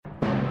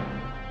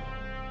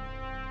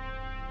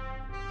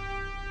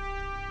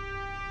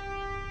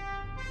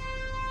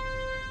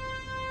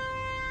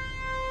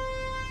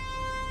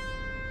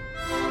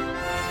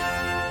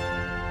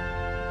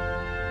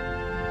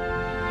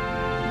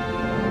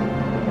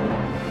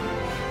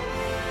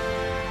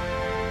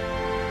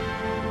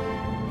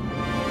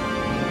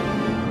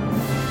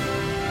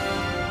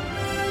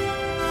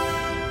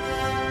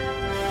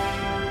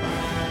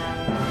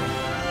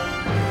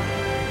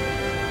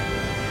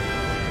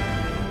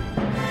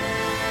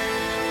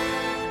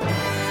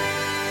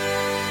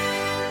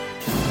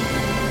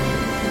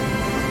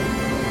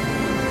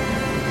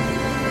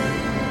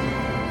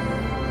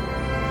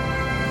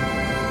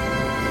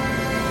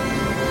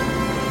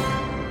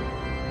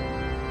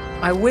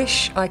I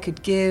wish I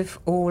could give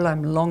all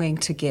I'm longing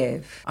to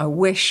give. I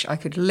wish I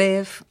could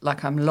live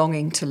like I'm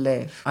longing to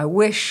live. I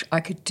wish I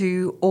could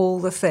do all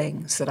the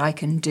things that I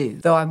can do.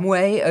 Though I'm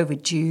way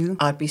overdue,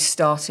 I'd be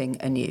starting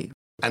anew.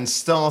 And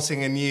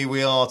starting anew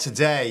we are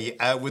today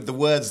with the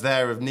words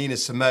there of Nina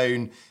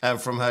Simone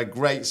from her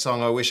great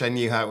song, I Wish I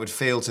Knew How It Would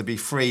Feel to Be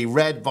Free,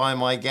 read by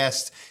my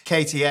guest,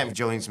 Katy Emck,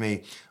 joins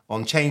me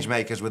on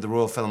Changemakers with the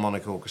Royal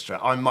Philharmonic Orchestra.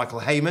 I'm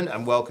Michael Heyman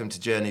and welcome to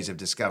Journeys of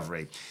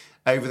Discovery.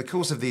 Over the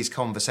course of these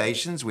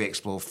conversations, we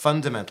explore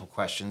fundamental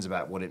questions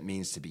about what it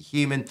means to be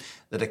human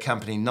that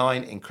accompany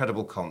 9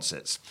 incredible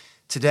concerts.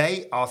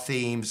 Today, our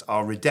themes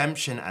are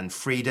redemption and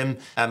freedom,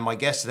 and my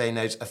guest today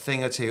knows a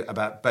thing or two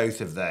about both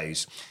of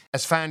those.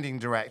 As founding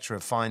director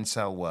of Fine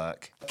Cell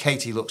Work,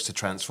 Katy looks to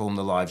transform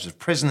the lives of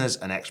prisoners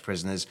and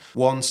ex-prisoners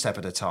one step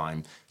at a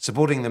time,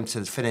 supporting them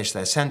to finish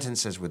their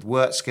sentences with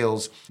work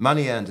skills,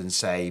 money earned and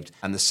saved,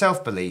 and the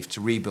self-belief to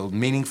rebuild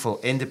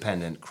meaningful,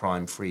 independent,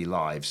 crime-free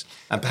lives.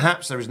 And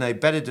perhaps there is no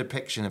better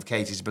depiction of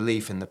Katy's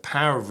belief in the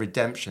power of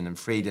redemption and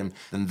freedom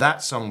than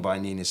that song by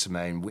Nina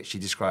Simone, which she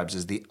describes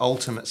as the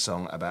ultimate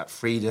song about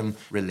freedom,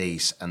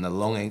 release, and the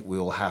longing we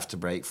all have to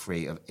break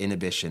free of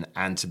inhibition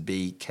and to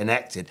be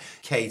connected.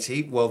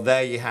 Katy, well,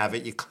 there you have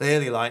it. You're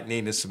clearly like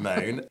Nina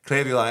Simone.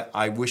 Clearly like,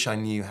 I wish I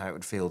knew how it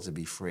would feel to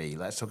be free.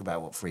 Let's talk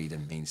about what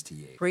freedom means to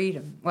you.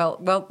 Freedom.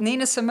 Well,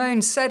 Nina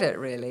Simone said it,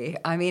 really.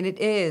 I mean, it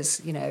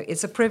is,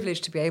 it's a privilege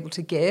to be able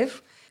to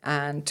give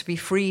and to be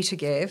free to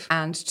give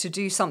and to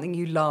do something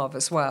you love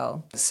as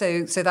well.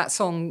 So that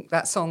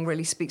song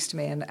really speaks to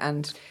me,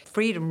 and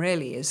freedom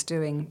really is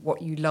doing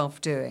what you love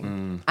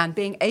doing and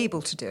being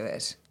able to do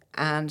it.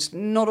 And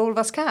not all of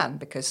us can,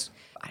 because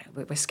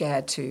we're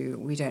scared to,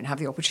 we don't have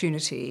the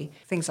opportunity,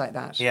 things like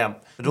that. Yeah,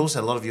 but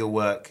also a lot of your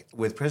work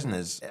with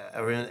prisoners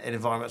are in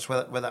environments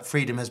where that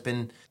freedom has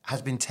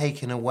been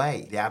taken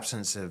away, the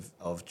absence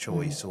of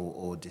choice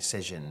or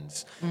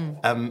decisions.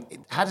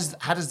 How does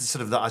the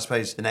sort of, I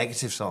suppose, the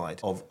negative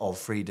side of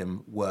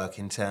freedom work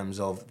in terms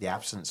of the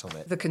absence of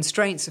it? The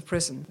constraints of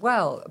prison.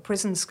 Well,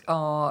 prisons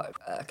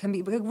can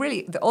be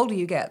really, the older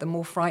you get, the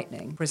more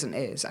frightening prison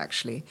is,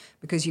 actually,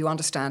 because you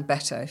understand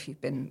better if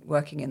you've been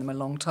working in them a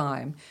long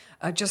time.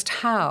 Just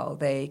how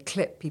they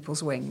clip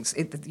people's wings,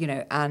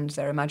 and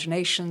their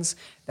imaginations,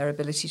 their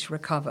ability to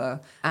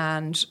recover.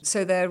 And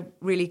so they're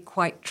really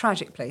quite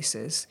tragic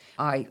places,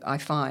 I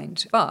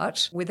find.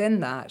 But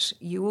within that,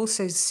 you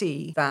also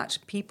see that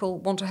people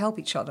want to help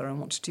each other and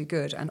want to do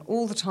good. And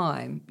all the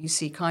time, you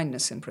see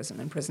kindness in prison.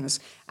 And prisoners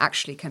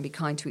actually can be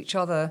kind to each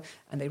other,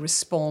 and they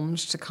respond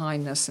to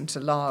kindness and to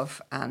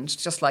love, and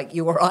just like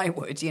you or I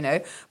would,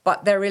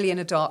 But they're really in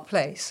a dark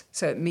place,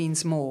 so it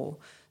means more.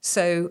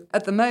 So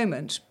at the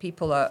moment,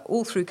 people are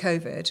all through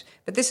COVID,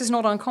 but this is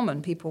not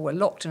uncommon. People were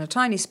locked in a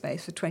tiny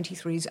space for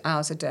 23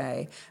 hours a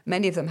day.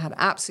 Many of them had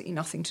absolutely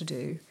nothing to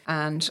do,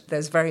 and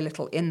there's very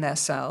little in their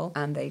cell,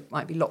 and they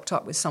might be locked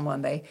up with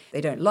someone they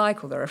don't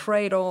like or they're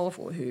afraid of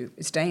or who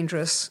is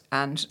dangerous,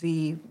 and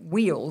the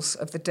wheels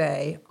of the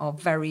day are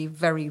very,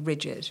 very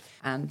rigid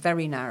and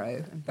very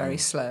narrow and very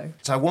slow.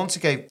 So I want to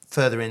go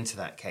further into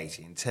that,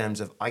 Katy, in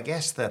terms of, I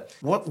guess,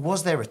 what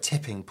was there a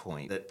tipping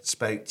point that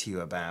spoke to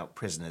you about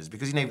prisoners?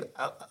 Because,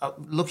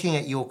 looking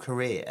at your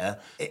career,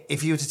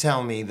 if you were to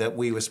tell me that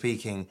we were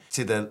speaking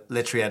to the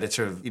literary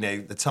editor of,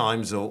 the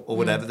Times or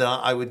whatever, then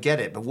I would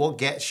get it. But what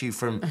gets you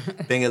from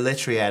being a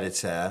literary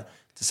editor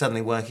to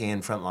suddenly working in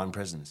frontline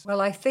prisons?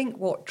 Well, I think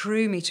what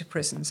drew me to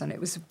prisons, and it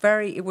was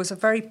a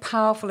very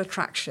powerful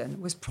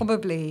attraction, was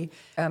probably,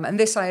 and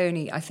this I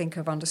think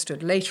have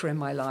understood later in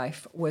my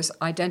life, was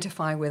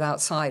identifying with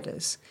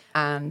outsiders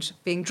and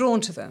being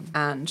drawn to them.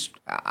 And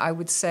I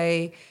would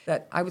say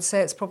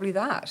it's probably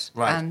that.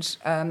 Right.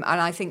 And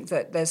I think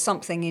that there's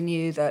something in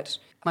you that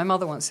my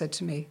mother once said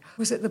to me,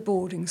 "Was it the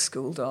boarding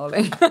school,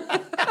 darling?"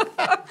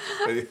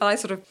 And I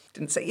sort of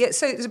didn't say, yeah,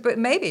 but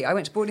maybe. I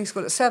went to boarding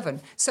school at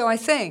 7. So I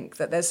think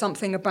that there's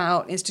something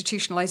about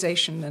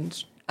institutionalisation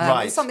and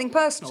right. It's something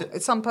personal.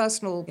 It's some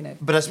personal,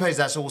 But I suppose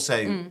that's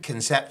also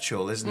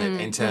conceptual, isn't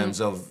it, in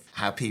terms of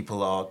how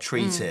people are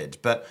treated.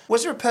 But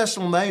was there a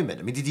personal moment?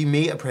 I mean, did you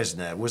meet a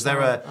prisoner? Was there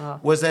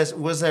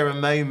a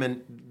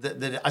moment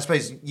that I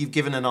suppose you've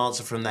given an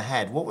answer from the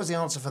head? What was the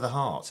answer for the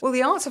heart? Well,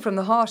 the answer from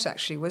the heart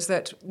actually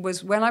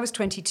was when I was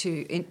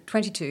 22. In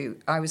 22,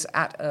 I was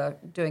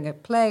doing a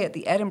play at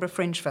the Edinburgh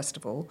Fringe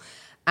Festival.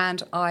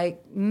 And I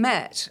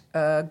met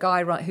a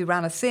guy who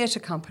ran a theatre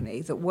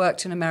company that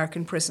worked in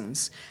American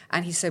prisons.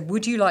 And he said,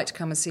 "Would you like to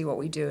come and see what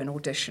we do and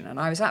audition?" And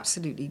I was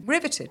absolutely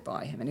riveted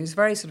by him. And he was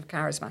very sort of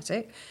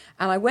charismatic.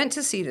 And I went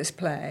to see this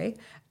play.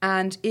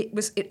 And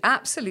it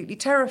absolutely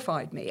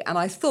terrified me. And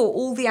I thought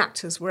all the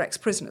actors were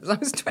ex-prisoners. I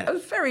was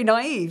very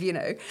naive,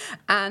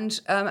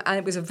 And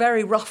it was a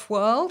very rough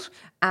world.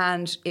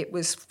 And it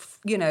was,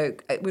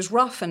 it was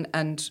rough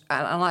and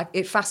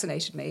it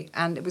fascinated me.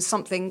 And it was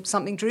something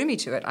drew me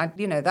to it.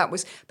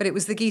 But it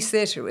was the Geese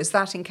Theatre. It was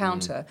that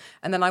encounter.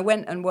 And then I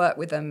went and worked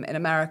with them in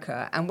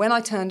America. And when I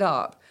turned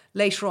up,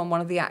 later on,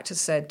 one of the actors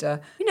said,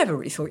 "We never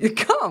really thought you'd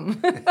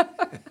come."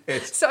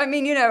 So, I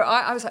mean,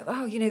 I was like,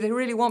 oh, they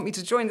really want me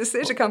to join this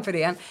theatre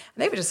company. And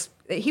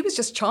he was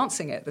just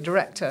chancing it, the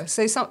director.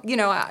 So,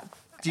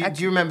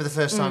 do you remember the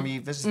first time you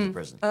visited the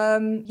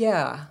prison?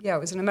 Yeah, it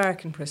was an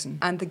American prison.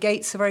 And the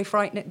gates are very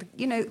frightening.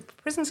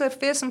 Prisons are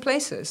fearsome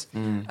places,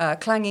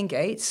 clanging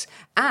gates,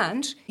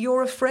 and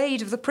you're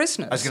afraid of the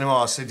prisoners. I was going to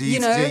ask, so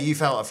you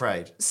felt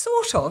afraid?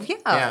 Sort of,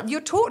 yeah.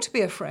 You're taught to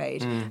be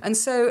afraid.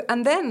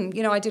 And then,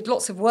 I did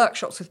lots of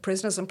workshops with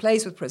prisoners and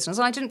plays with prisoners,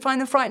 and I didn't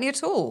find them frightening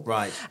at all.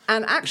 Right.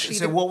 And actually...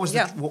 So what was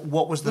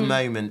the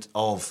moment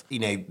of,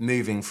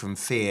 moving from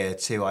fear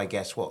to, I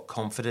guess,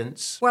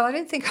 confidence? Well, I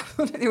don't think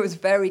I was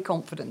very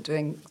confident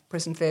doing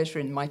prison theatre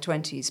in my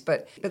 20s,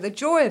 but the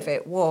joy of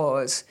it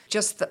was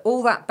just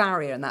all that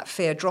barrier and that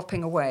fear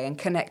dropping away and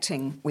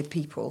connecting with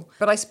people.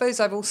 But I suppose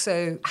I've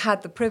also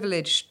had the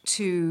privilege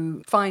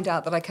to find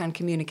out that I can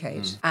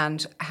communicate,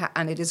 and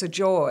it is a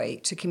joy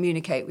to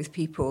communicate with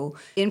people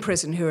in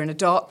prison who are in a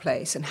dark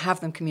place and have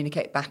them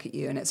communicate back at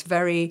you. And it's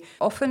very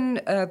often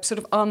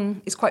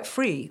it's quite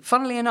free.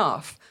 Funnily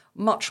enough,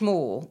 much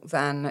more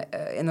than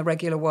in the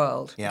regular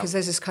world, because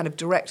there's this kind of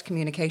direct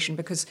communication.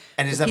 Because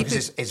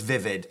it's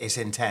vivid, it's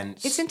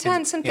intense. It's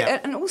intense,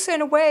 and also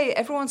in a way,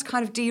 everyone's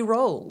kind of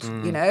de-rolled.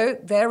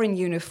 They're in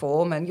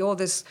uniform, and you're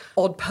this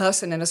odd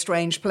person in a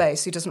strange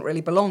place who doesn't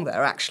really belong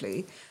there,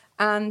 actually.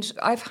 And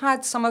I've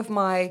had some of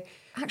my...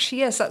 Actually,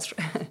 yes, that's...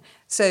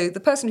 So the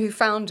person who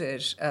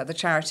founded the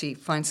charity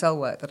Find Cell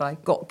Work that I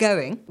got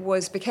going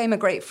became a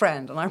great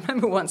friend, and I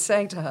remember once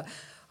saying to her,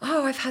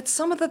 "Oh, I've had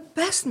some of the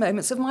best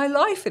moments of my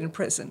life in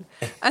prison."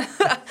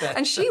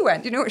 And she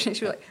went, she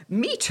was like,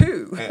 "Me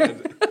too."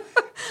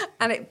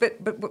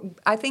 But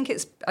I think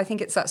it's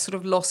that sort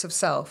of loss of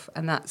self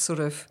and that sort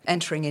of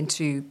entering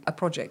into a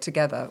project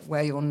together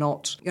where you're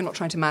not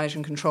trying to manage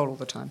and control all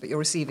the time, but you're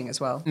receiving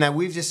as well. Now,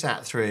 we've just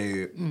sat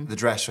through the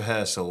dress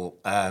rehearsal.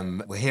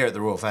 We're here at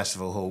the Royal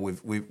Festival Hall.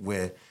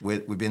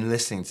 We've been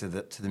listening to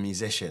the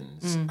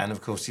musicians, and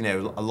of course, a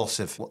lot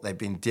of what they've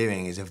been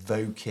doing is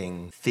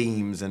evoking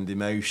themes and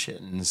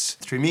emotions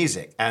through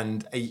music.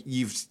 And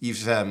you've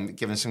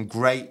given some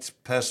great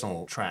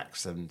personal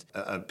tracks and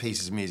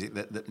pieces of music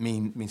that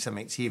mean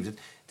something to you.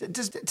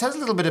 Tell us a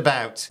little bit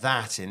about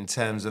that in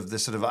terms of the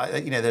sort of,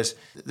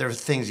 there are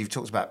things you've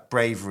talked about: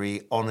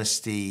 bravery,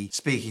 honesty,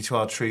 speaking to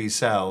our true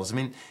selves. I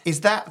mean,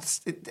 is that,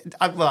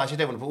 well, actually, I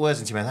don't want to put words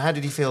into your mouth. How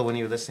did you feel when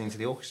you were listening to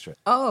the orchestra?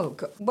 Oh,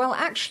 well,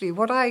 actually,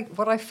 what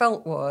I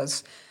felt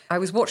was, I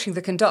was watching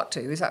the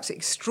conductor, who was absolutely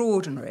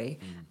extraordinary,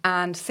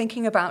 and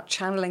thinking about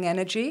channeling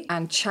energy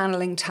and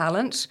channeling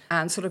talent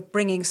and sort of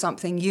bringing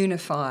something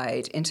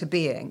unified into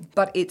being.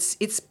 But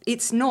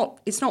it's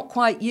not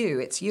quite you.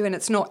 It's you and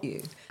it's not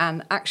you.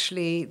 And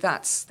actually,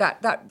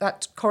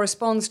 that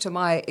corresponds to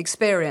my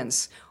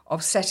experience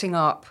of setting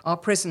up our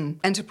prison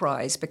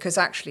enterprise, because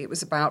actually it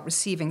was about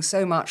receiving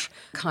so much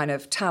kind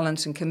of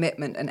talent and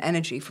commitment and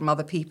energy from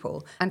other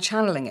people and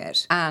channeling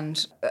it,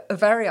 and a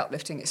very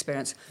uplifting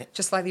experience,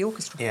 just like the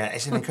orchestra. Yeah,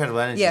 it's an incredible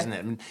energy,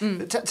 isn't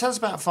it? Tell us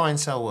about Find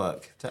Cell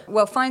Work.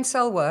 Well, Find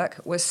Cell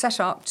Work was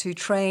set up to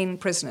train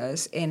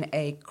prisoners in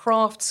a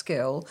craft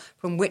skill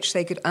from which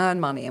they could earn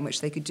money and which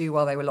they could do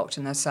while they were locked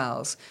in their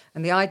cells.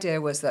 And the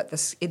idea was that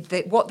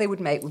what they would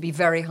make would be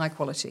very high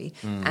quality,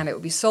 and it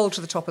would be sold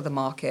to the top of the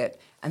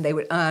market, and they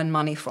would earn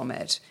money from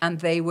it. And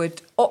they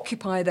would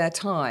occupy their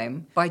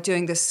time by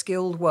doing this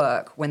skilled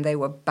work when they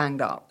were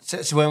banged up.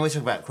 So when we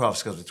talk about craft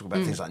skills, we talk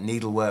about things like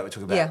needlework, we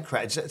talk about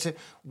craft. So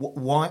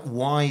why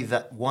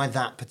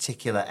that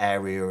particular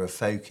area of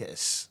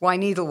focus? Why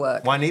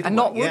needlework? Why needlework? And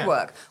not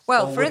woodwork?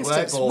 Well, for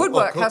instance,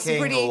 woodwork has some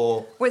pretty...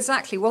 Well,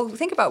 exactly. Well,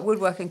 think about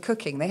woodwork and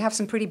cooking. They have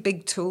some pretty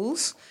big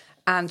tools.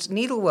 And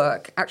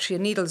needlework, actually, a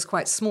needle is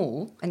quite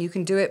small, and you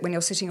can do it when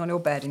you're sitting on your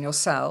bed in your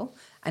cell.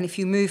 And if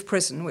you move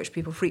prison, which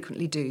people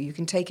frequently do, you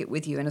can take it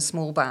with you in a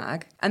small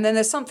bag. And then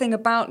there's something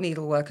about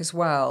needlework as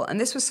well.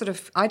 And this was sort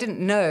of, I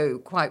didn't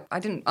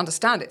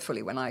understand it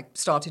fully when I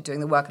started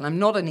doing the work. And I'm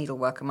not a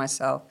needleworker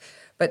myself.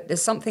 But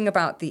there's something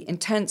about the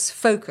intense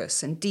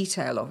focus and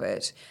detail of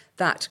it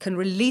that can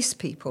release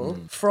people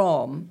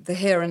from the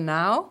here and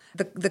now,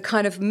 the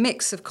kind of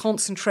mix of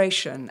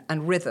concentration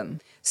and rhythm.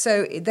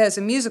 So there's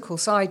a musical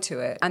side to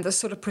it, and the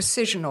sort of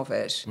precision of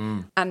it.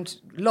 And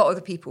a lot of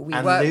the people we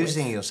work with... And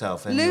losing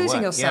yourself in your work.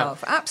 Losing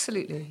yourself,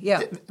 absolutely,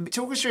 yeah.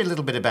 Talk us through a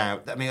little bit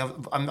about... I mean,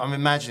 I'm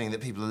imagining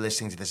that people are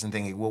listening to this and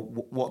thinking, well,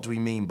 what do we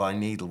mean by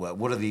needlework?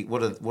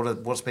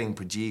 What's being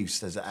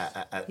produced?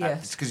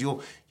 Yes. Because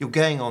you're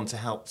going on to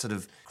help sort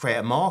of create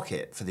a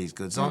market for these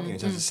goods, aren't you, in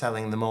terms of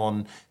selling them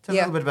on? Tell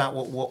us a little bit about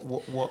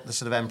what the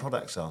sort of end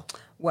products are.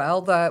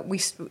 Well,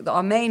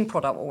 our main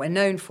product, what we're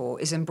known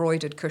for, is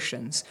embroidered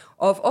cushions,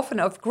 often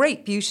of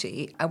great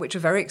beauty, which are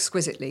very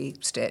exquisitely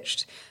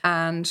stitched.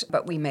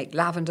 But we make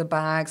lavender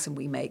bags, and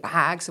we make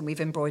bags, and we've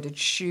embroidered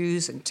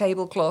shoes and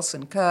tablecloths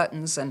and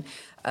curtains and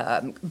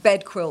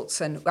bed quilts.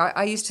 And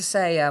I used to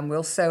say,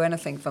 we'll sew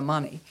anything for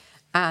money.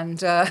 And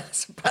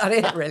that's about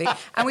it, really.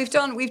 And we've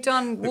done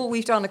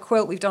a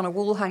quilt, we've done a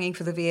wall hanging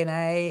for the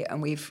V&A,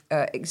 and we've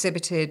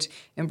exhibited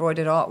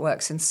embroidered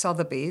artworks in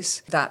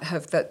Sotheby's that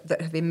have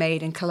been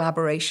made in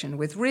collaboration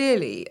with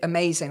really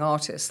amazing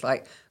artists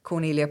like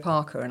Cornelia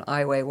Parker and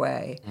Ai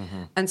Weiwei.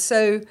 Mm-hmm. And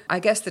so I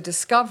guess the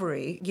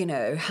discovery,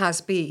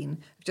 has been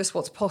just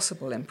what's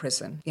possible in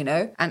prison,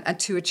 and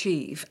to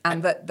achieve,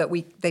 and that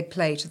they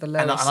play to the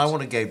lowest. And I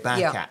want to go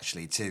back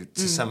actually to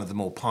some of the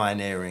more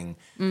pioneering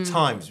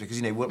times,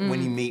 because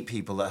when you meet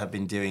people that have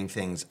been doing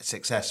things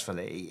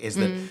successfully, is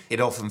that it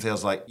often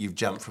feels like you've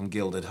jumped from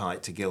gilded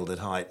height to gilded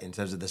height in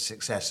terms of the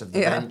success of the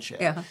venture.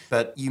 Yeah.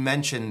 But you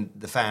mentioned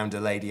the founder,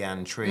 Lady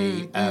Anne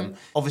Tree.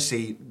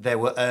 Obviously, there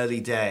were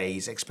early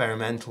days,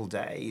 experimental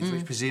days,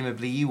 which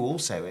presumably you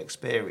also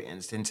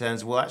experienced in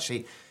terms of, well,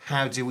 actually,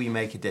 how do we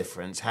make a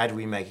difference? How do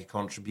we make a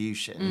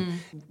contribution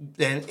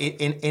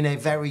in a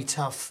very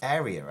tough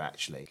area,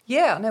 actually?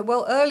 Yeah, no,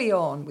 well, early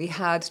on, we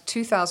had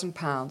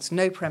 £2,000,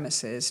 no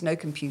premises, no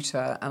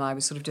computer, and I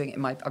was sort of doing it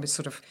I was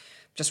sort of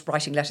just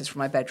writing letters from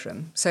my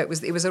bedroom. So it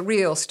was a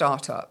real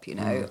start-up,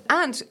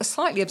 and a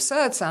slightly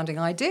absurd-sounding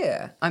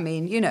idea. I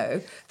mean,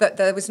 that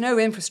there was no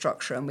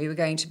infrastructure, and we were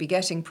going to be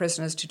getting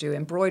prisoners to do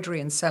embroidery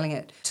and selling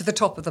it to the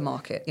top of the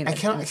market. And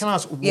can I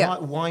ask,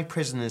 why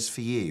prisoners for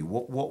you?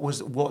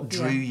 What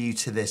drew you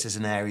to this as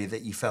an area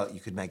that you felt you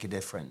could make a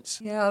difference?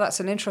 Yeah,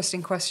 that's an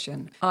interesting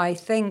question. I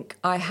think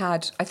I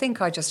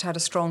just had a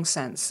strong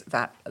sense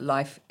that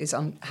life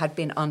had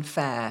been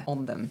unfair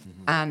on them,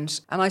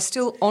 and I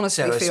still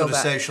honestly feel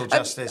that. So a sort of that.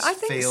 social justice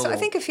feel? I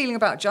think a feeling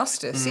about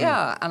justice,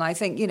 yeah. And I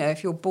think,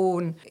 if you're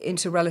born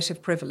into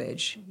relative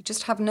privilege, you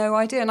just have no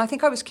idea. And I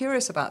think I was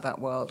curious about that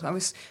world.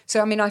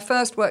 I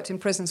first worked in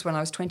prisons when I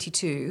was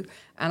 22,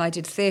 and I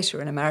did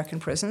theatre in American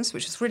prisons,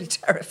 which was really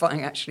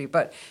terrifying, actually.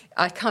 But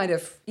I kind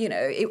of,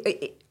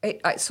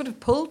 it sort of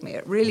pulled me.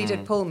 It really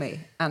did pull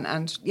me.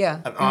 And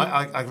yeah.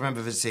 I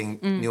remember visiting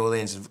New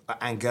Orleans.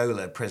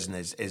 Angola prison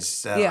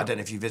is I don't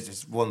know if you visited,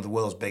 it's one of the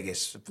world's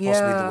biggest, possibly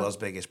the world's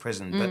biggest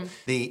prison. But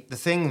the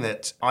thing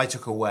that I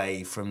took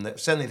away from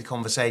certainly the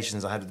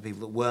conversations I had with the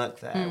people that work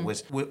there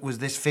was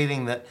this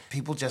feeling that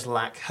people just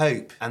lack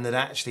hope, and that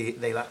actually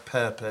they lack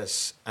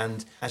purpose,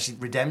 and actually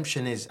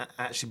redemption is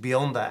actually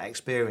beyond that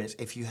experience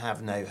if you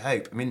have no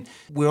hope. I mean,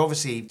 we're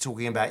obviously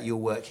talking about your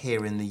work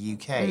here in the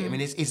UK. I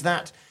mean, is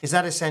that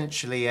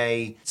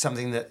essentially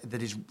something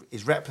that is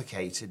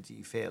replicated, do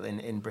you feel,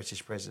 in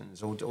British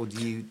prisons, or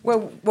do you?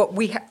 Well,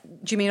 do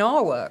you mean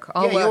our work?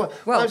 Our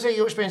work. I would say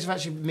your experience of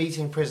actually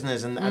meeting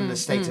prisoners and the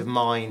state of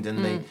mind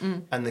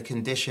and the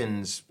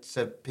conditions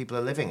that people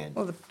are living in.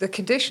 Well, the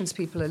conditions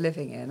people are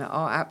living in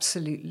are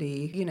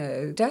absolutely,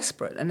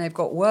 desperate, and they've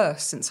got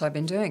worse since I've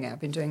been doing it. I've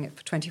been doing it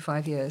for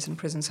 25 years, and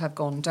prisons have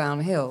gone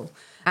downhill.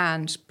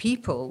 And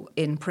people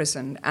in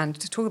prison, and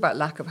to talk about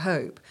lack of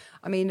hope,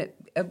 I mean,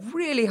 a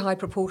really high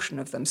proportion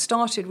of them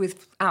started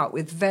with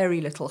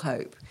very little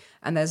hope.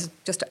 And there's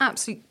just an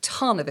absolute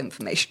ton of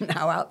information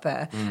now out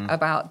there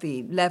about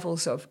the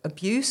levels of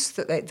abuse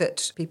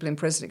that people in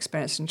prison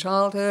experience in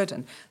childhood,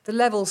 and the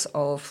levels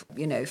of,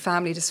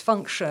 family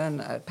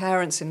dysfunction,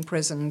 parents in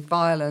prison,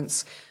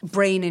 violence,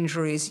 brain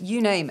injuries,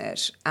 you name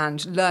it,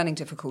 and learning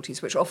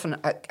difficulties, which often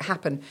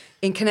happen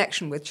in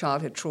connection with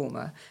childhood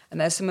trauma.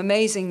 And there's some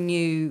amazing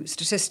new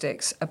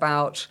statistics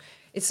about,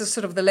 it's a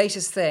sort of the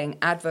latest thing,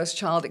 adverse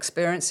child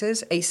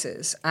experiences,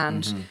 ACEs,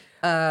 and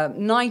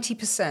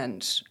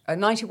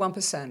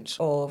 91%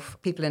 of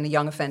people in a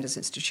young offenders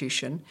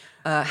institution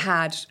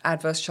had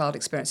adverse child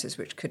experiences,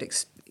 which could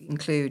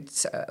include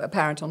a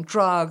parent on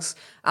drugs,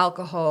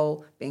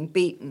 alcohol, being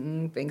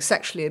beaten, being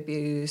sexually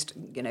abused,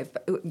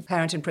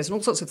 parent in prison,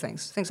 all sorts of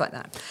things like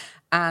that.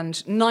 And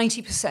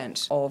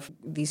 90% of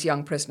these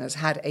young prisoners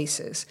had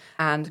ACEs,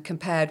 and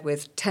compared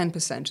with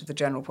 10% of the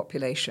general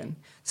population.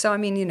 So, I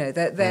mean,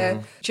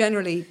 they're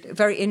generally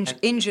very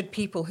injured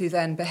people who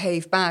then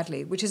behave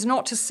badly, which is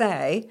not to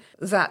say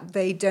that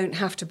they don't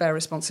have to bear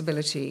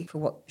responsibility for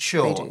what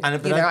they do. I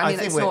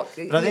think we're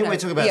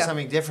talking about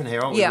something different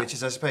here, aren't we? Which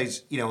is, I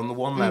suppose, on the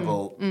one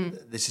level,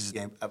 this is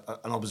an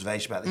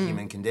observation about the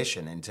human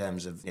condition in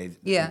terms of the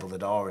people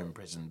that are in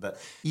prison. But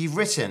you've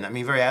written,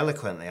 very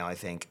eloquently, I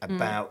think,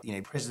 about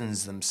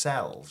prisons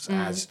themselves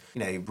as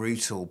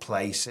brutal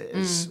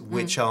places,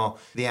 which are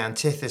the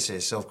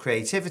antithesis of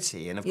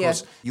creativity. And of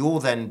course,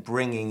 you're then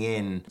bringing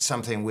in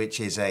something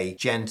which is a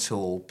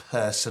gentle,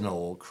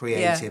 personal,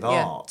 creative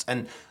art.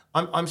 And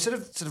I'm sort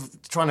of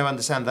trying to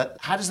understand that.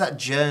 How does that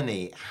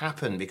journey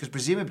happen? Because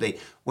presumably,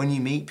 when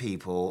you meet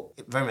people,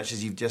 very much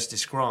as you've just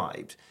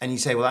described, and you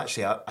say, "Well,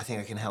 actually, I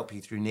think I can help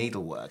you through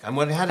needlework," I'm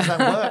wondering, how does that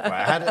work?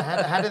 Right?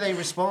 How do they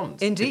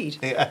respond? Indeed,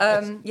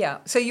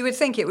 So you would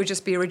think it would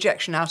just be a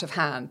rejection out of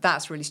hand.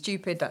 That's really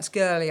stupid. That's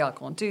girly. I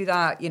can't do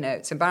that.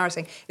 It's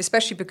embarrassing,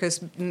 especially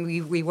because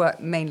we work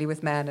mainly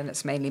with men, and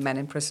it's mainly men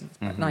in prison.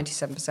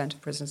 97%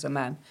 of prisoners are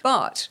men.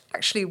 But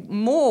actually,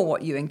 more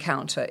what you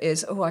encounter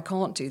is, "Oh, I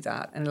can't do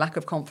that," and lack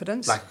of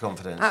confidence. Lack of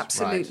confidence.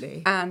 Absolutely.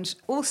 Right. And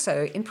also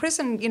in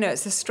prison,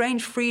 it's a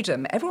strange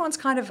freedom. Everyone's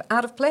kind of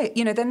out of place.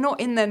 They're not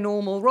in their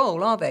normal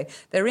role, are they?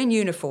 They're in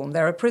uniform.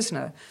 They're a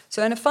prisoner.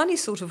 So in a funny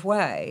sort of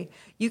way,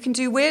 you can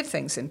do weird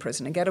things in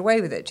prison and get away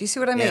with it. Do you see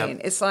what I mean?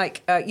 Yeah. It's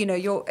like,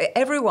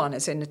 everyone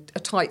is in a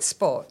tight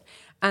spot,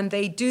 and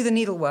they do the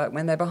needlework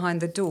when they're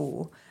behind the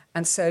door.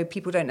 And so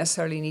people don't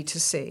necessarily need to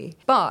see.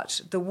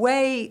 But the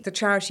way the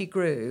charity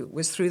grew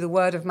was through the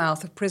word of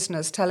mouth of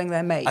prisoners telling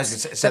their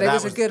mates that it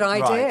was a good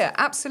idea. Right.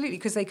 Absolutely,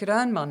 because they could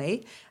earn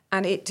money,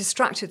 and it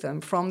distracted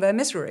them from their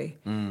misery.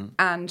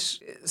 And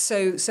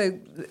so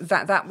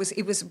that was,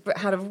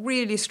 had a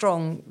really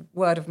strong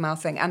word of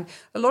mouth thing. And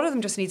a lot of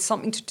them just need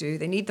something to do.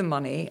 They need the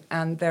money,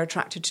 and they're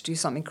attracted to do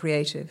something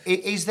creative.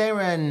 Is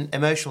there an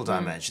emotional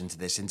dimension to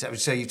this?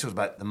 So you talked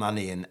about the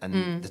money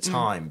and the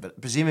time,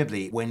 but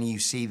presumably when you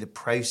see the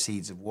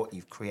proceeds of what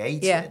you've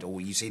created,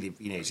 or you see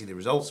the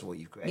results of what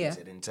you've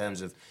created in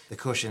terms of the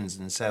cushions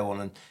and so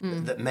on,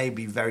 and that may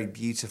be very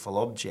beautiful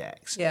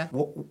objects. Yeah.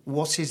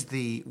 What's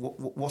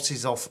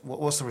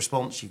the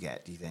response you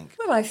get, do you think?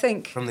 Well, I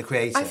think from the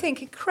creator. I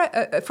think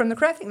from the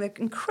creator, the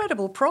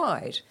incredible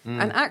pride,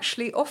 and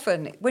actually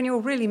often when you're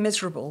really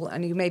miserable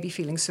and you may be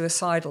feeling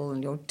suicidal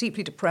and you're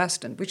deeply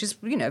depressed, and which is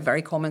a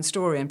very common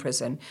story in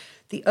prison,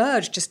 the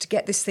urge just to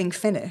get this thing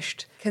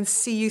finished can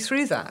see you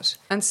through that.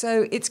 And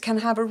so it can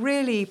have a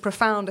really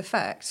profound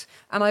effect.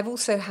 And I've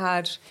also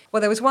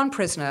there was one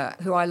prisoner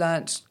who I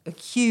learnt a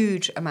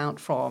huge amount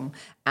from,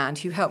 and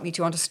who helped me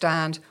to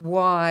understand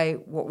why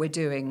what we're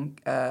doing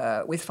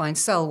with fine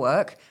cell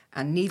work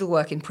and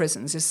needlework in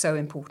prisons is so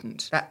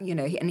important.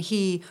 And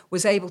he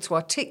was able to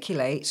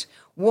articulate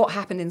what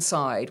happened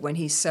inside when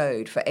he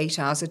sewed for 8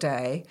 hours a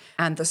day,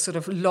 and the sort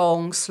of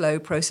long, slow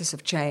process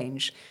of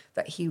change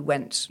that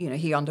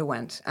he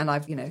underwent.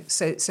 And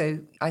so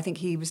I think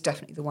he was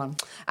definitely the one.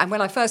 And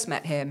when I first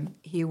met him,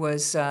 he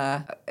was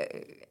kind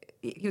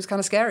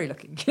of scary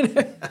looking,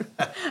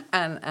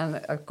 and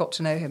I've got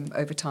to know him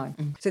over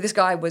time. So this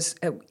guy was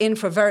in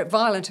for a very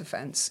violent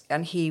offence,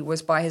 and he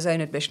was, by his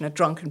own admission, a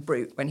drunken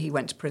brute when he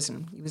went to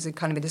prison. He was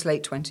kind of in his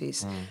late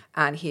 20s,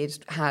 and he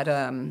had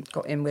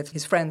got in with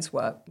his friends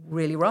were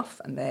really rough,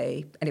 and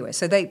they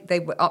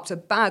were up to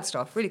bad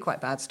stuff, really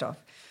quite bad stuff.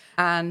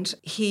 And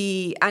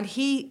he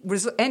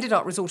ended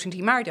up resorting to,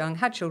 he married young,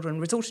 had children,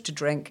 resorted to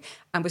drink,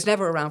 and was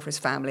never around for his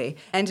family,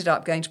 ended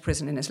up going to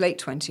prison in his late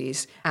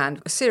 20s, and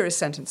a serious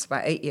sentence,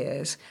 about 8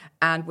 years,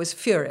 and was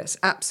furious,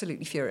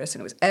 absolutely furious,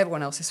 and it was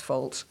everyone else's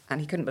fault, and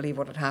he couldn't believe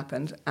what had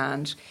happened.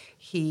 And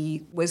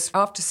he was,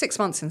 after 6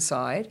 months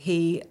inside,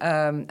 he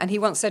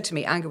once said to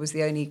me, anger was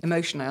the only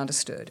emotion I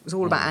understood. It was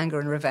all about anger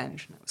and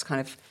revenge. And it was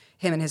kind of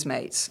him and his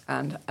mates,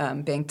 and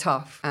being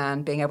tough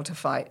and being able to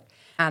fight.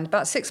 And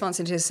about 6 months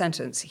into his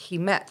sentence, he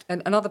met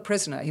another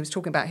prisoner. He was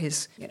talking about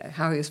his,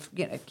 how he was,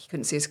 he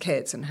couldn't see his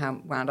kids and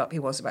how wound up he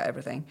was about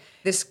everything.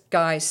 This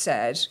guy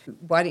said,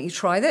 why don't you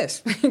try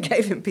this? He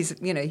gave him a piece of,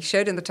 he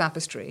showed him the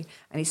tapestry,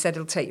 and he said,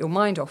 it'll take your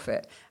mind off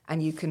it,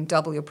 and you can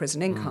double your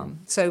prison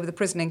income. So the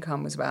prison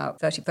income was about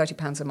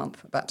 £30 a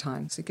month at that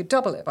time. So you could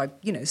double it by,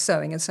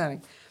 sewing and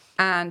sewing.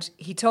 And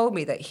he told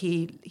me that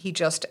he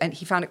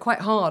found it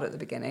quite hard at the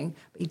beginning,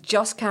 but he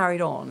just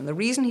carried on. And the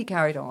reason he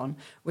carried on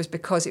was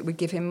because it would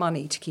give him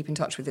money to keep in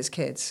touch with his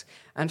kids.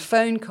 And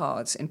phone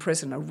cards in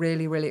prison are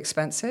really, really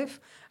expensive.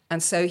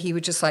 And so he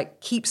would just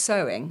keep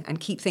sewing and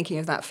keep thinking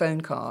of that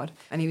phone card.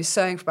 And he was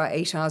sewing for about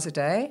 8 hours a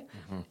day.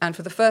 And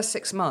for the first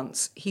 6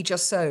 months, he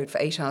just sewed for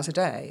 8 hours a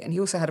day. And he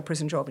also had a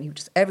prison job. And he would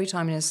just, every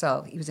time he was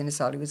in his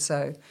cell, he would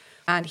sew.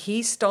 And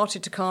he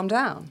started to calm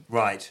down.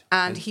 Right.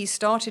 And he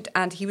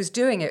was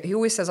doing it. He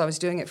always says, I was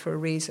doing it for a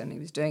reason. He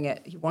was doing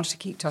it, he wanted to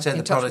keep in touch with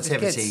his kids. So the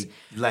productivity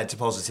led to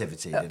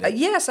positivity, did it?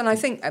 Yes, and I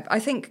think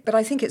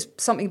it's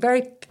something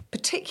very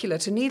particular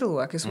to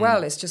needlework as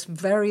well. It's just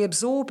very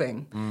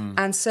absorbing.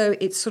 And so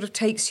it sort of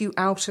takes you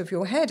out of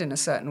your head in a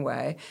certain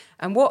way.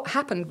 And what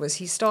happened was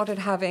he started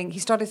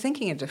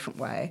thinking a different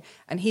way.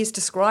 And he's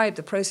described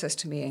the process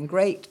to me in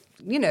great,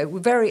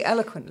 very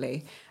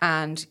eloquently.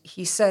 And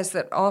he says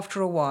that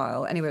after a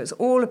while, anyway, it was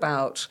all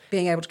about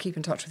being able to keep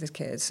in touch with his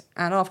kids.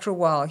 And after a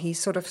while, he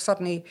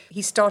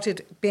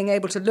started being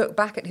able to look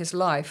back at his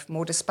life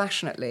more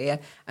dispassionately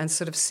and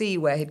sort of see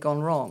where he'd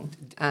gone wrong.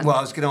 And, well,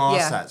 I was going to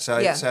ask that. So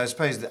I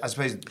suppose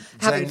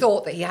having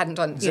thought that he hadn't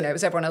done, it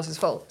was everyone else's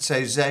fault.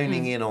 So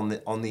zoning in on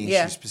the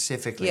issue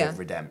specifically of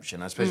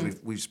redemption. I suppose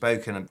we've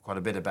spoken quite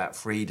a bit about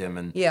freedom,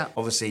 and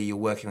obviously you're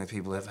working with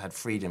people who have had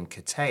freedom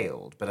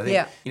curtailed. But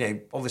I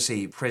think obviously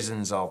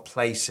prisons are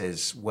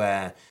places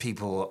where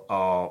people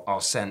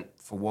are sent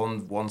for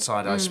one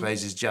side, I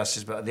suppose, is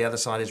justice, but the other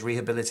side is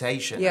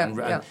rehabilitation.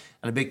 And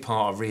a big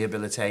part of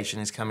rehabilitation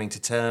is coming to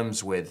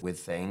terms with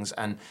things.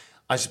 And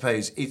I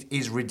suppose,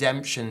 is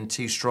redemption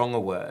too strong a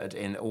word,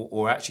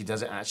 or actually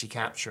does it actually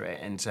capture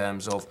it in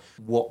terms of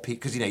what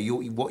because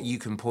what you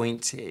can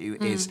point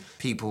to is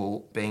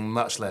people being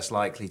much less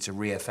likely to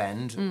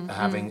reoffend,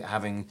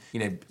 having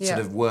sort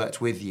of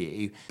worked with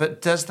you.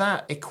 But does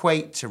that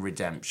equate to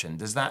redemption?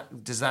 Does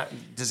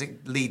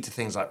it lead to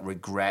things like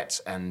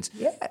regret and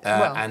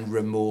and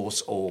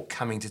remorse or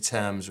coming to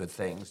terms with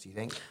things? Do you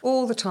think?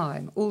 All the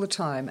time,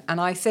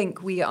 and I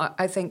think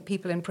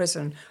people in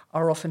prison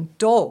are often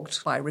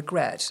dogged by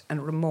regret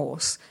and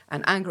remorse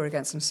and anger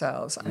against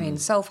themselves. I mean,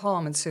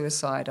 self-harm and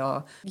suicide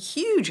are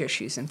huge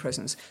issues in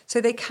prisons. So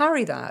they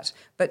carry that,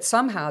 but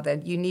somehow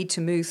then you need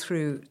to move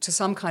through to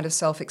some kind of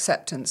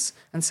self-acceptance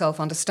and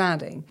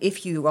self-understanding.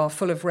 If you are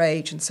full of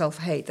rage and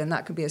self-hate, then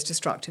that can be as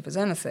destructive as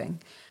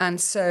anything. And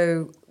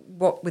so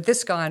what with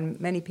this guy and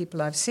many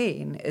people I've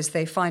seen is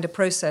they find a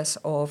process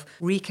of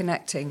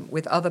reconnecting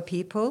with other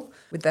people,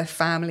 with their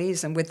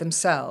families and with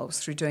themselves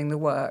through doing the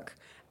work.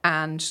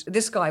 And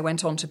this guy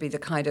went on to be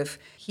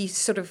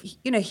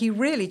he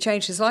really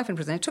changed his life in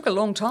prison. It took a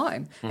long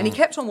time. And he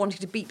kept on wanting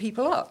to beat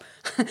people up.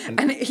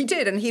 And he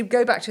did. And he'd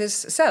go back to his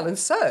cell and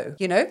sew,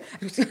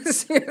 It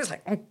was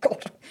like, oh,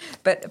 God.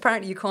 But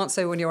apparently you can't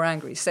sew when you're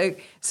angry. So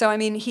I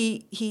mean,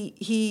 he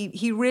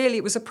really,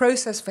 it was a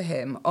process for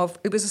him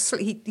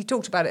he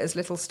talked about it as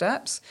little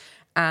steps.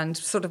 And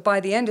sort of by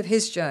the end of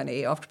his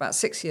journey, after about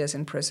 6 years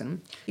in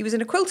prison, he was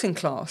in a quilting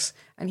class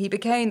and he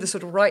became the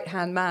sort of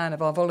right-hand man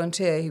of our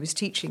volunteer who was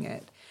teaching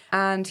it.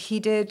 And he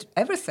did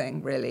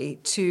everything, really,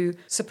 to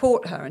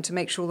support her and to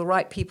make sure the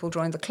right people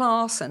joined the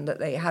class and that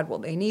they had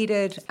what they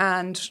needed.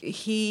 And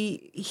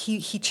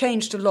he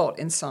changed a lot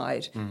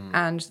inside.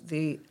 And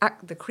the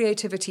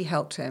creativity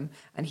helped him.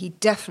 And he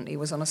definitely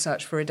was on a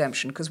search for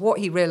redemption because what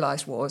he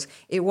realised was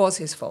it was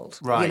his fault.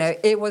 Right.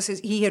 It was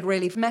he had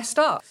really messed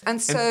up.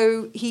 And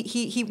so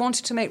he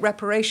wanted to make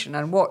reparation.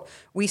 And what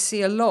we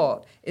see a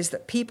lot is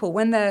that people,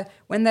 when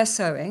they're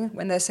sewing,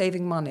 when they're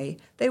saving money,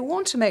 they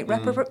want to make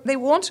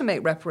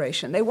reparation.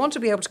 They want to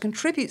be able to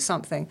contribute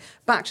something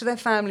back to their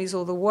families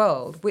or the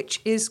world, which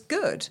is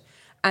good.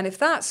 And if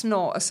that's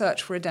not a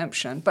search for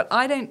redemption, but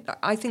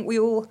I think we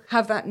all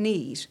have that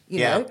need,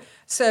 you know.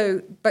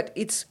 So, but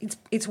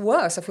it's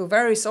worse. I feel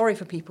very sorry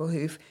for people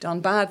who've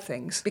done bad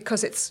things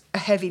because it's a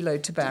heavy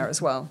load to bear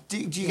as well. Do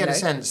you get a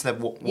sense that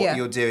what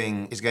you're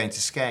doing is going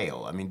to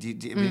scale? I mean,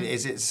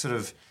 is it sort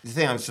of the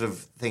thing I'm sort of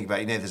thinking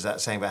about? There's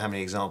that saying about how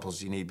many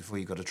examples you need before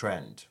you've got a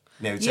trend.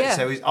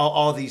 So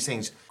are these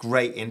things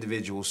great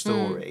individual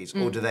stories,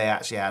 or do they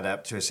actually add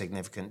up to a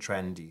significant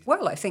trend? Do you think?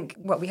 Well, I think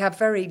we have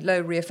very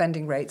low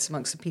reoffending rates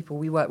amongst the people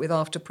we work with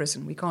after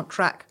prison. We can't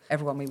track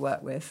everyone we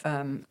work with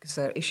because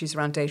there are issues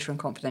around data and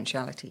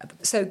confidentiality.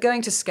 So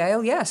going to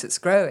scale, yes, it's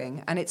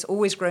growing, and it's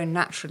always grown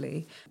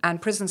naturally.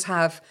 And prisons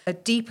have a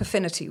deep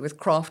affinity with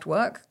craft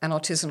work and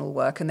artisanal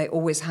work, and they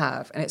always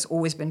have, and it's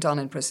always been done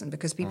in prison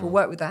because people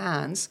work with their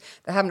hands.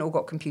 They haven't all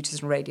got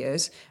computers and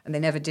radios, and they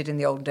never did in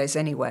the olden days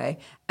anyway.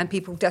 And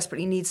people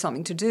desperately need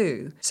something to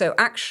do. So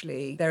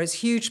actually, there is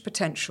huge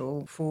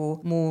potential for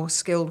more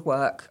skilled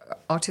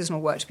work, artisanal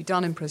work to be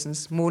done in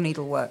prisons, more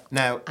needlework.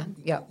 Now,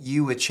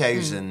 you were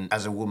chosen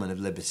as a woman of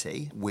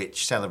liberty,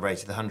 which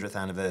celebrated the 100th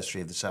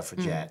anniversary of the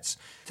suffragettes.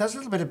 Tell us a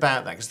little bit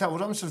about that, because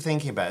what I'm sort of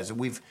thinking about is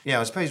that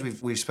I suppose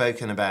we've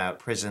spoken about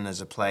prison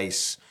as a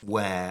place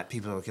where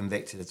people who are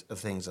convicted of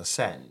things are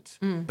sent,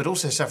 but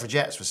also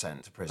suffragettes were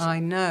sent to prison. I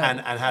know. And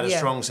had a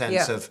strong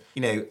sense of,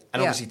 and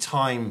obviously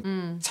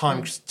time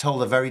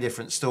told a very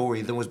different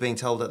story than was being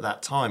told at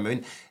that time. I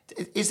mean,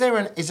 is there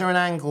an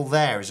angle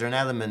there? Is there an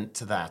element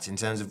to that in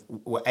terms of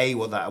what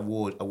that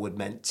award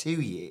meant to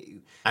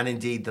you, and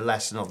indeed the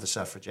lesson of the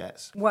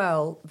suffragettes?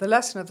 Well, the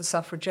lesson of the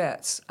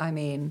suffragettes, I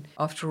mean,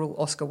 after all,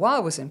 Oscar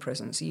Wilde was in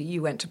prison, so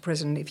you went to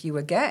prison if you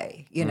were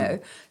gay, you know.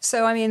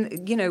 So, I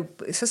mean,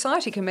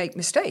 society can make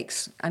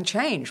mistakes and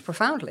change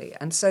profoundly.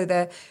 And so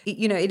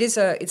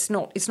it's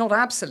not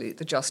absolute,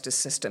 the justice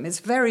system. It's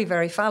very,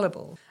 very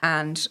fallible.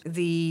 And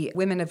the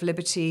women of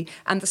liberty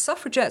and the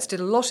suffragettes did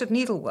a lot of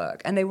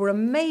needlework, and they were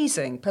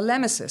amazing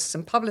polemicists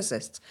and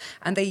publicists,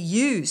 and they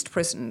used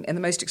prison in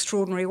the most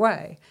extraordinary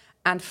way.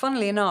 And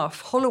funnily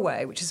enough,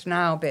 Holloway, which has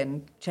now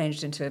been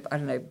changed into, I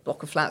don't know,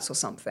 block of flats or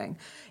something,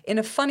 in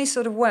a funny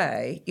sort of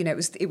way,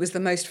 it was the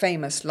most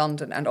famous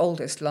London and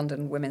oldest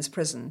London women's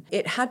prison.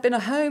 It had been a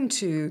home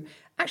to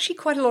actually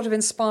quite a lot of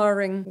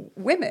inspiring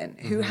women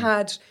who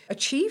had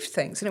achieved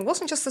things. And it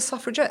wasn't just the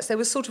suffragettes. There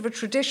was sort of a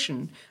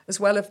tradition as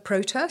well of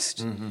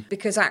protest,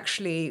 because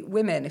actually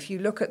women, if you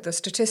look at the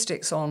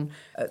statistics on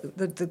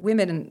the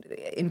women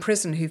in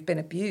prison who've been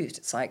abused,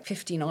 it's like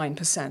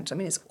 59%. I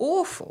mean, it's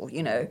awful,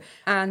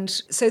 And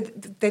so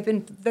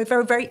they're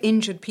very, very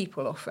injured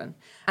people often.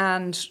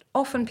 And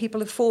often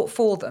people have fought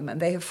for them, and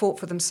they have fought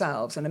for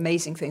themselves, and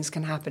amazing things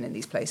can happen in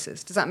these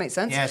places. Does that make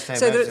sense? Yes,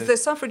 so the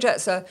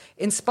suffragettes are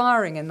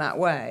inspiring in that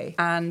way.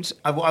 And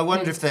I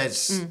wonder if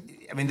there's,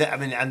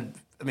 and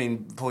I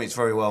mean, point's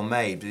very well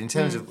made. But in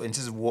terms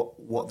of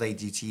what they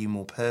do to you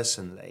more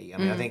personally, I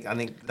mean, I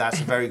think that's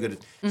a very good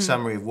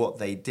summary of what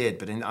they did.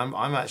 But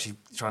I'm actually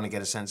trying to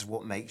get a sense of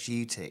what makes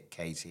you tick,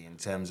 Katy, in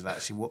terms of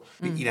actually what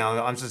you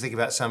know. I'm just thinking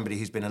about somebody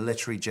who's been a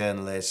literary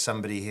journalist,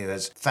 somebody who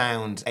has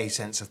found a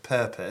sense of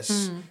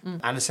purpose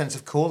and a sense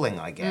of calling,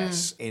 I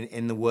guess,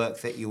 in the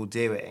work that you're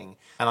doing.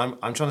 And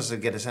I'm trying to sort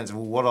of get a sense of,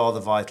 well, what are the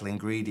vital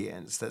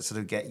ingredients that sort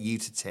of get you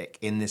to tick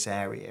in this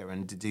area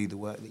and to do the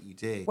work that you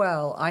do?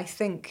 Well, I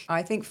think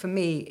for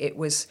me it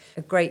was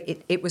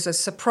it was a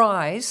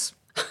surprise.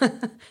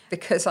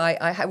 Because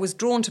I was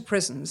drawn to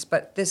prisons,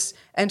 but this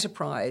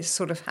enterprise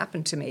sort of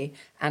happened to me,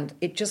 and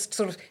it just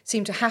sort of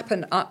seemed to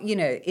happen.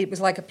 It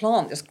was like a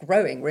plant just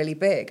growing really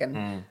big,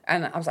 and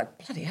I was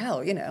like, bloody hell,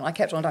 and I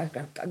kept on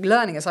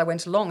learning as I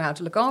went along how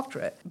to look after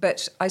it.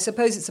 But I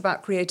suppose it's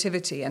about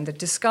creativity and the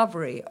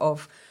discovery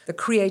of the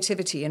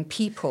creativity in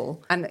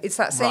people, and it's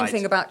that same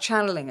thing about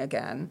channeling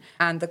again,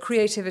 and the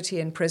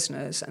creativity in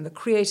prisoners and the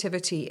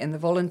creativity in the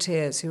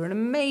volunteers, who are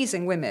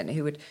amazing women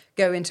who would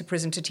go into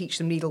prison to teach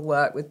them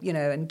needlework with,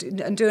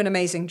 and do an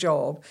amazing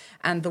job,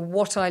 and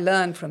what I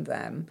learned from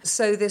them.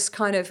 So this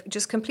kind of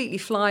just completely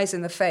flies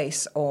in the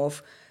face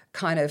of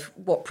kind of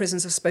what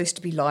prisons are supposed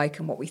to be like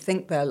and what we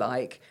think they're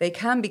like. They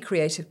can be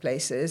creative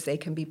places. They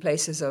can be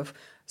places of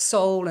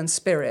soul and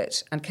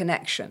spirit and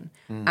connection,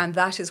 and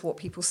that is what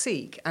people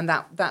seek, and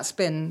that's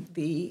been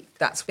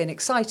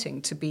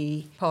exciting to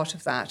be part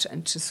of that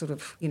and to sort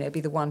of be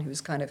the one who's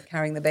kind of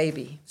carrying the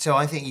baby. So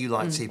I think you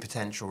like to see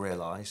potential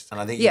realised, and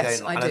I think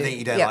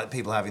you don't like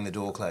people having the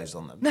door closed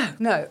on them.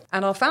 No.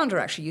 And our founder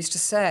actually used to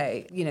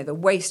say, the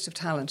waste of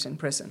talent in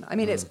prison. I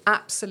mean, it's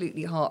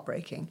absolutely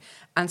heartbreaking.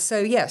 And so,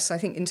 yes, I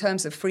think in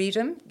terms of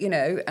freedom,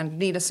 and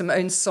Nina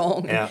Simone's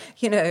song,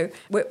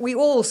 we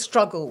all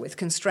struggle with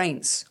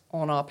constraints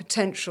on our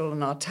potential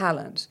and our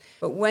talent.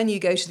 But when you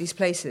go to these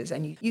places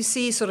and you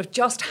see sort of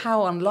just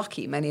how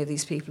unlucky many of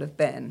these people have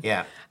been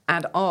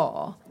and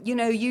are,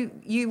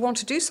 you want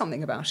to do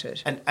something about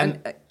it.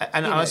 And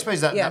I suppose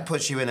that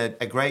puts you in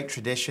a great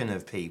tradition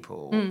of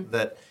people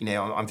that,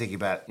 I'm thinking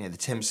about, the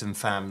Timpson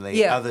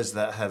family, others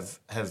that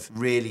have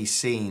really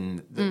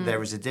seen that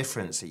there is a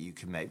difference that you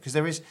can make. Because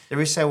there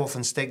is so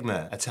often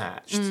stigma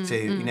attached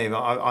to,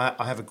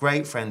 I have a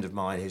great friend of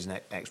mine who's an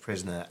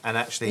ex-prisoner, and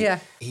actually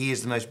he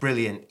is the most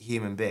brilliant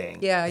human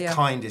being, the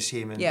kindest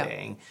human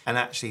being, and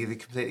actually the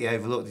completely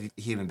overlooked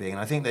human being.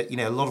 And I think that,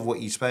 a lot of what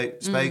you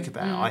spoke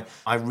about,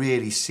 I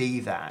really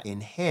see that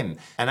in him.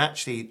 And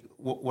actually,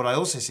 what I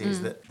also see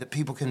is that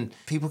people can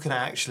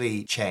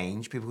actually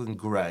change, people can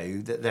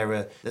grow, that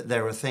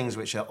there are things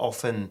which are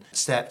often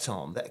stepped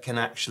on that can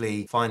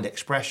actually find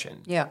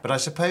expression. Yeah. But I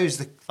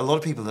suppose a lot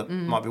of people that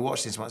might be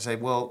watching this might say,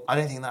 well, I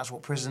don't think that's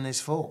what prison is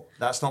for.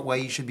 That's not where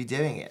you should be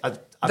doing it.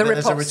 I think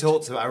there's a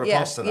riposte to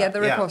that. Yeah, the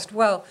riposte.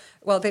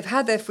 Well, they've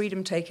had their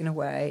freedom taken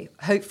away.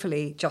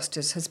 Hopefully,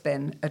 justice has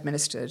been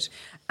administered,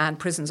 and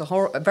prisons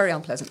are very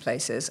unpleasant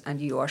places, and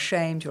you are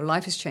shamed. Your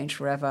life has changed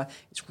forever.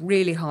 It's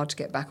really hard to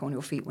get back on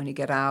your feet when you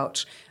get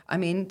out. I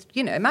mean,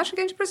 imagine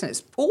going to prison.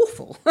 It's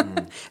awful.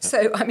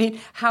 So, I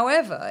mean,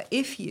 however,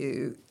 if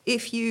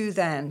you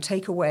then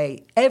take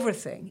away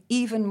everything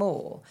even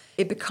more,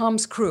 it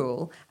becomes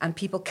cruel and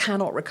people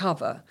cannot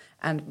recover.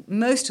 And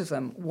most of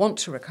them want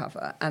to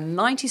recover. And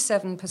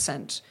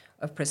 97%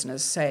 of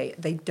prisoners say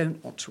they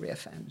don't want to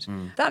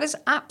reoffend. That is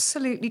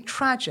absolutely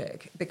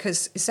tragic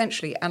because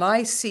essentially, and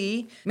I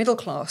see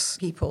middle-class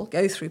people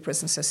go through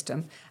prison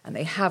system and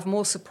they have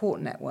more support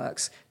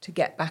networks to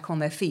get back on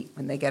their feet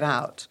when they get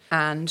out.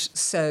 And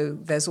so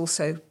there's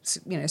also,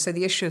 so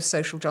the issue of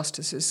social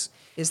justice is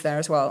there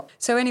as well.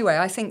 So anyway,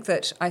 I think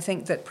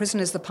that prison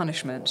is the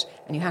punishment,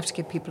 and you have to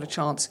give people a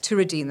chance to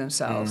redeem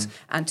themselves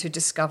and to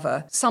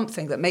discover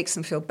something that makes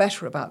them feel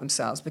better about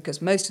themselves, because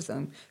most of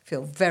them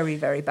feel very,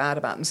 very bad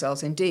about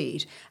themselves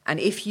indeed. And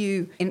if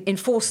you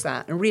enforce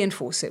that and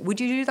reinforce it, would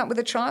you do that with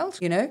a child?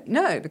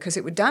 No, because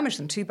it would damage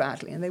them too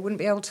badly, and they wouldn't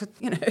be able to,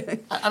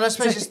 And I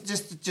suppose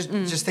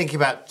just thinking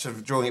about sort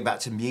of drawing it back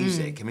to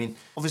music. I mean,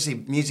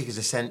 obviously, music is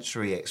a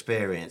sensory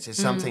experience.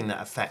 It's something that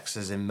affects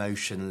us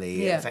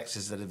emotionally. It affects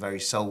us at a very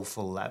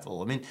soulful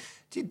level. I mean,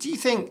 do you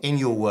think in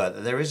your work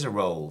that there is a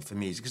role for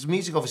music? Because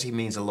music obviously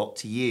means a lot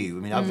to you.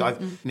 I mean,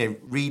 I've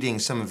reading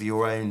some of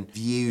your own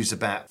views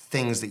about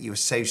things that you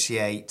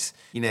associate,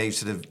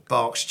 sort of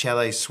Bach's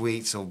cello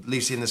suites or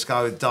Lucy in the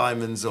Sky with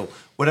Diamonds or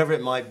whatever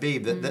it might be,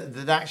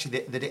 that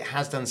actually that it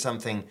has done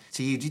something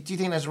to you. Do you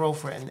think there's a role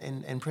for it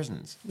in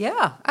prisons?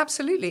 Yeah,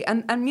 absolutely.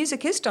 And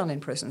music is done in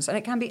prisons, and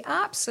it can be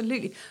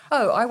absolutely...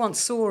 Oh, I once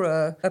saw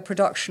a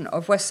production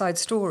of West Side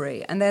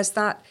Story, and there's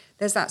that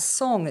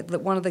song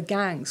that one of the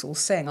gangs all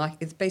sing.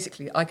 It's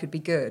basically I Could Be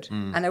Good.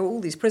 And there were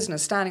all these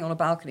prisoners standing on a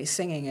balcony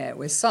singing it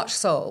with such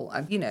soul,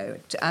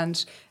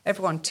 and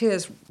everyone,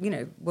 tears,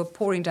 were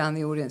pouring down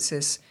the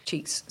audience's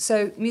cheeks.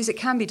 So music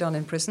can be done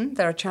in prison.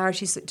 There are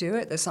charities that do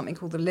it. There's something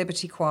called the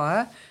Liberty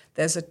Choir.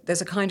 There's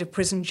a kind of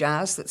prison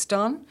jazz that's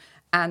done.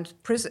 And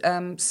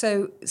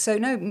so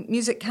no,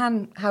 music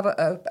can have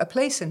a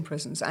place in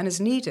prisons and is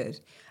needed.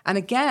 And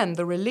again,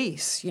 the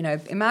release,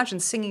 imagine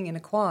singing in a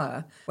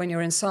choir when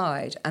you're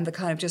inside, and the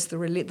kind of just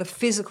the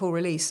physical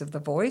release of the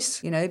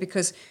voice,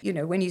 because,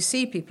 when you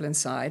see people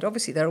inside,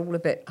 obviously they're all a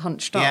bit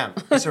hunched up.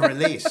 Yeah, it's a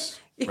release.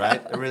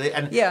 Right, really,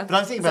 but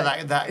I'm thinking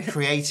about that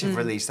creative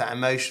release, that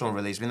emotional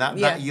release. I mean,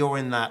 that you're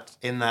in that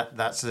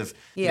sort of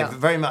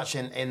very much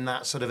in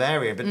that sort of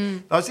area. But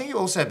I was thinking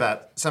also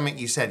about something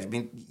you said. I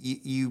mean,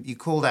 you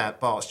called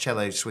out Bach's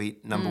Cello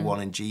Suite No.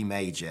 1 in G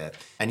major,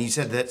 and you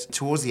said that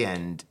towards the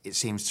end it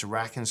seems to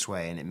rack and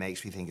sway, and it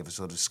makes me think of a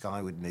sort of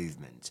skyward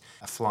movement,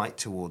 a flight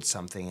towards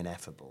something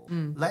ineffable.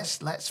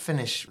 Let's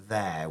finish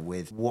there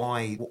with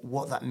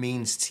what that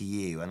means to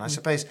you, and I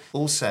suppose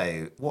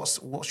also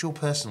what's your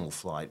personal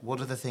flight? What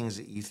are the things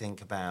that you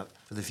think about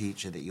for the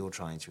future that you're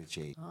trying to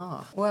achieve?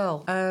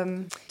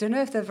 Don't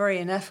know if they're very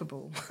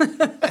ineffable.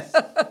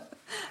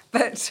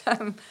 But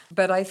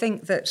I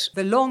think that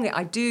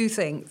I do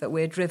think that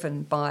we're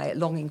driven by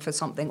longing for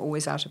something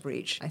always out of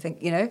reach. I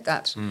think,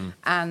 that.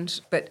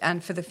 And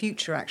for the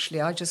future,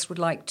 actually, I just would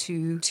like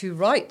to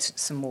write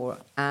some more,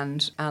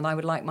 and I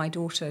would like my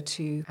daughter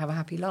to have a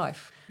happy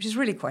life, which is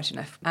really quite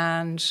enough.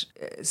 And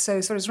so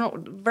it's not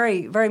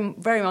very, very,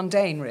 very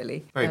mundane,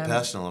 really. Very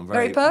personal and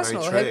very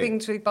personal. Very true. Hoping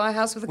to buy a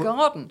house with a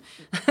garden.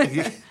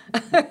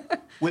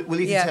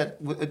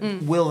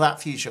 Will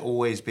that future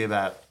always be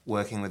about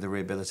working with the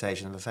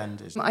rehabilitation of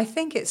offenders? I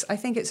think it's a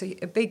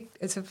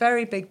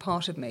very big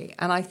part of me,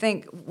 and I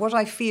think what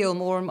I feel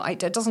more and more,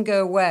 it doesn't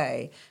go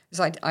away, is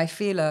I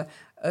feel a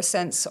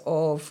sense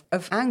of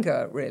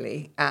anger,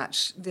 really,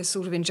 at this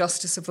sort of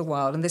injustice of the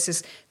world. And this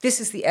is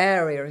the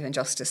area of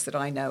injustice that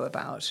I know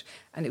about.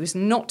 And it was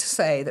not to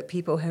say that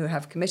people who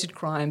have committed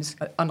crimes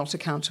are not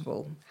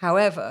accountable.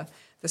 However,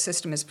 the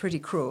system is pretty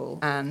cruel,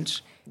 and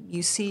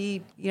you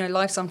see,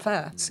 life's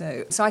unfair.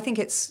 So I think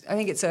it's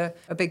a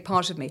big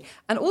part of me.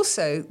 And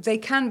also,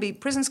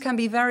 prisons can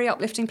be very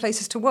uplifting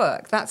places to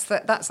work. That's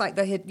like that's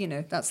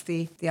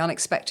the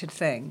unexpected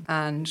thing.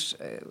 And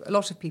a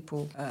lot of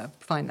people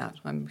find that.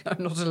 I'm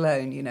not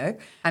alone,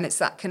 And it's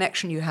that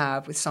connection you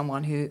have with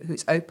someone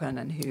who's open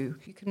and who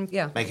you can,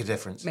 make a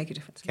difference.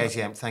 Katy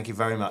Emck, thank you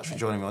very much for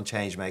joining me on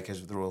Changemakers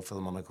with the Royal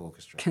Philharmonic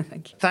Orchestra.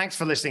 Thank you. Thanks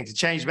for listening to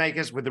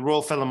Changemakers with the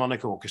Royal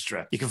Philharmonic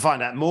Orchestra. You can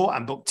find out more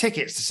and book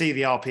tickets to see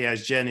the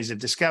RPO's Journeys of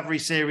Discovery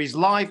series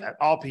live at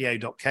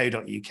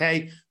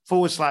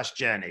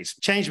rpo.co.uk/journeys.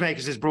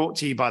 Changemakers is brought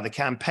to you by the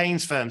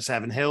campaigns firm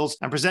Seven Hills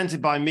and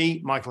presented by me,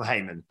 Michael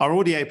Heyman. Our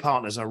audio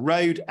partners are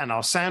Rode, and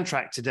our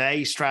soundtrack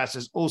today,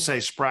 Strauss's Also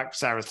Sprach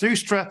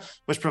Zarathustra,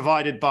 was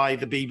provided by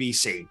the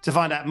BBC. To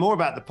find out more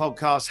about the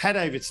podcast, head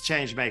over to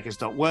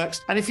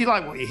changemakers.works, and if you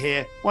like what you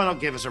hear, why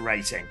not give us a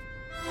rating?